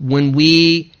 when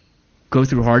we go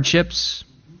through hardships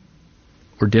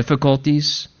or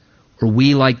difficulties, or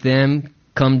we, like them,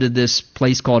 come to this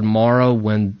place called Mara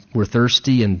when we're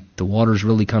thirsty and the water's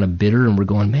really kind of bitter and we're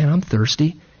going, man, I'm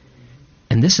thirsty.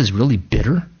 And this is really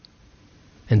bitter.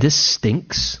 And this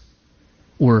stinks.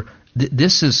 Or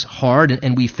this is hard,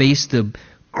 and we face the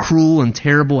cruel and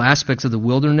terrible aspects of the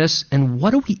wilderness. And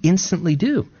what do we instantly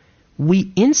do?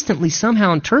 We instantly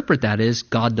somehow interpret that as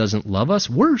God doesn't love us.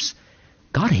 Worse,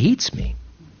 God hates me.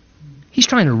 He's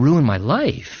trying to ruin my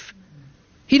life.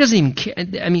 He doesn't even care.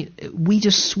 I mean, we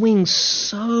just swing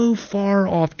so far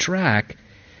off track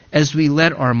as we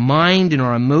let our mind and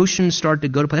our emotions start to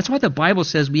go to play. That's why the Bible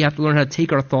says we have to learn how to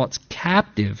take our thoughts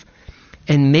captive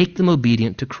and make them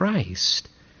obedient to Christ,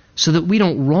 so that we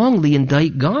don't wrongly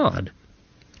indict God,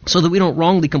 so that we don't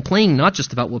wrongly complain not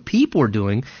just about what people are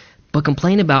doing, but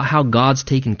complain about how God's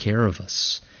taken care of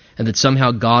us, and that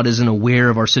somehow God isn't aware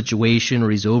of our situation, or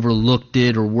he's overlooked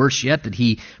it, or worse yet, that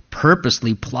he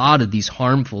purposely plotted these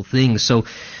harmful things. So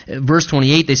verse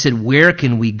 28, they said, where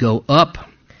can we go up?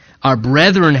 Our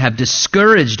brethren have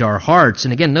discouraged our hearts.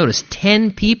 And again, notice,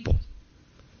 10 people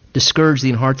discouraged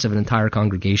the hearts of an entire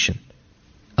congregation.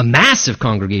 A massive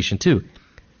congregation, too.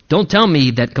 Don't tell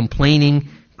me that complaining,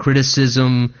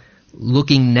 criticism,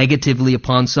 looking negatively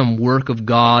upon some work of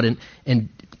God, and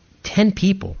 10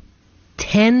 people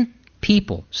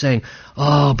saying,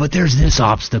 oh, but there's this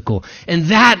obstacle, and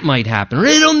that might happen, or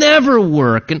it'll never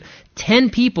work. And 10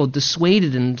 people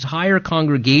dissuaded an entire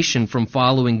congregation from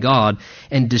following God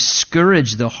and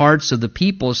discouraged the hearts of the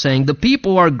people, saying, the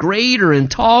people are greater and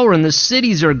taller, and the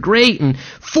cities are great and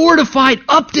fortified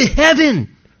up to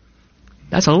heaven.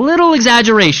 That's a little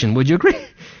exaggeration, would you agree?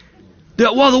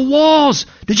 Well, the walls,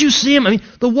 did you see them? I mean,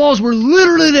 the walls were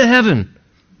literally to heaven.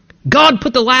 God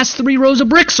put the last 3 rows of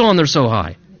bricks on there so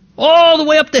high. All the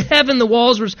way up to heaven, the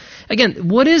walls were... Again,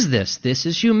 what is this? This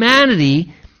is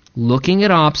humanity looking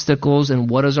at obstacles, and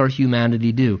what does our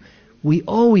humanity do? We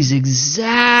always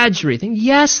exaggerate things.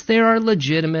 Yes, there are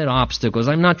legitimate obstacles.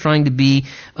 I'm not trying to be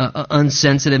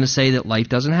unsensitive and say that life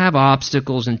doesn't have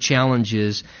obstacles and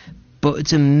challenges, but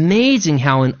it's amazing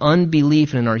how in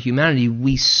unbelief and in our humanity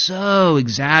we so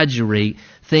exaggerate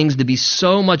things to be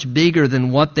so much bigger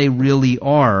than what they really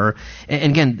are.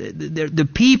 And again, the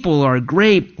people are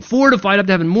great, fortified up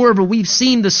to heaven. Moreover, we've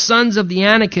seen the sons of the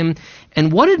Anakim.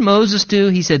 And what did Moses do?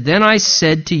 He said, then I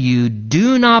said to you,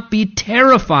 do not be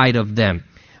terrified of them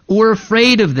or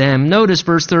afraid of them. Notice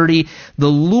verse 30, the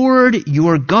Lord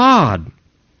your God,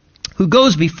 who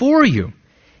goes before you,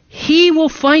 he will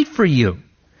fight for you,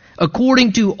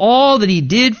 according to all that he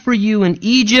did for you in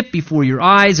Egypt before your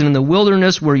eyes and in the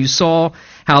wilderness, where you saw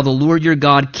how the Lord your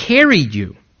God carried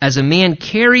you, as a man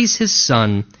carries his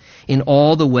son, in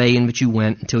all the way in which you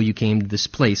went until you came to this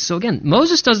place. So again,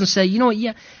 Moses doesn't say, you know what,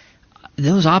 yeah,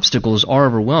 those obstacles are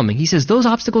overwhelming. He says those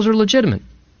obstacles are legitimate.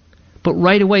 But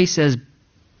right away he says,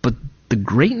 but the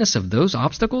greatness of those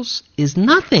obstacles is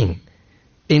nothing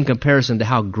in comparison to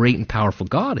how great and powerful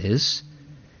God is.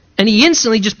 And he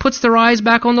instantly just puts their eyes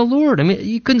back on the Lord. I mean,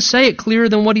 you couldn't say it clearer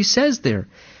than what he says there.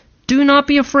 Do not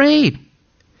be afraid.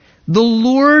 The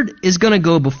Lord is going to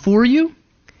go before you.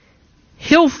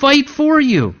 He'll fight for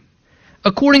you,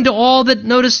 according to all that,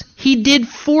 notice, he did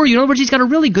for you. In other words, he's got a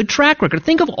really good track record.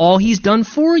 Think of all he's done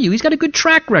for you. He's got a good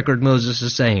track record, Moses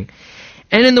is saying.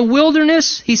 And in the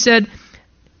wilderness, he said,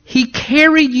 he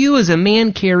carried you as a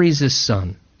man carries his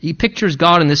son. He pictures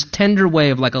God in this tender way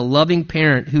of like a loving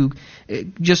parent who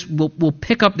just will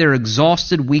pick up their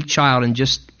exhausted, weak child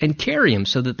and carry him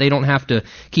so that they don't have to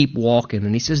keep walking.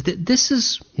 And he says that this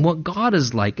is what God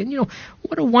is like. And,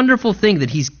 what a wonderful thing that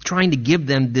he's trying to give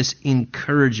them this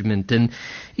encouragement. And,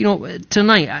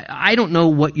 tonight, I don't know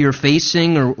what you're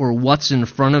facing or what's in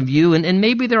front of you. And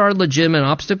maybe there are legitimate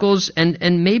obstacles.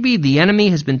 And maybe the enemy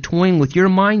has been toying with your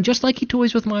mind just like he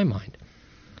toys with my mind.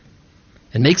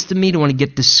 It makes me to want to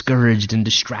get discouraged and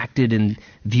distracted and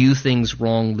view things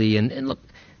wrongly. And look,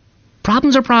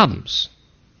 problems are problems.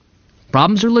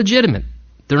 Problems are legitimate.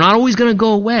 They're not always going to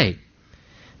go away.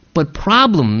 But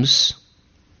problems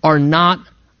are not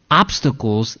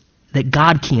obstacles that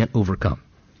God can't overcome.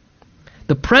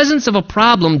 The presence of a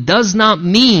problem does not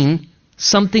mean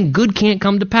something good can't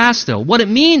come to pass, though. What it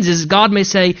means is God may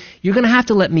say, you're going to have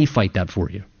to let me fight that for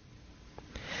you.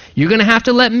 You're going to have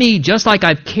to let me, just like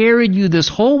I've carried you this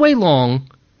whole way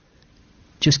long,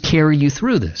 just carry you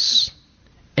through this.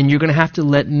 And you're going to have to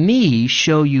let me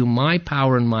show you my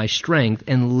power and my strength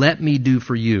and let me do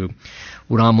for you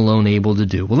what I'm alone able to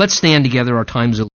do. Well, let's stand together. Our time's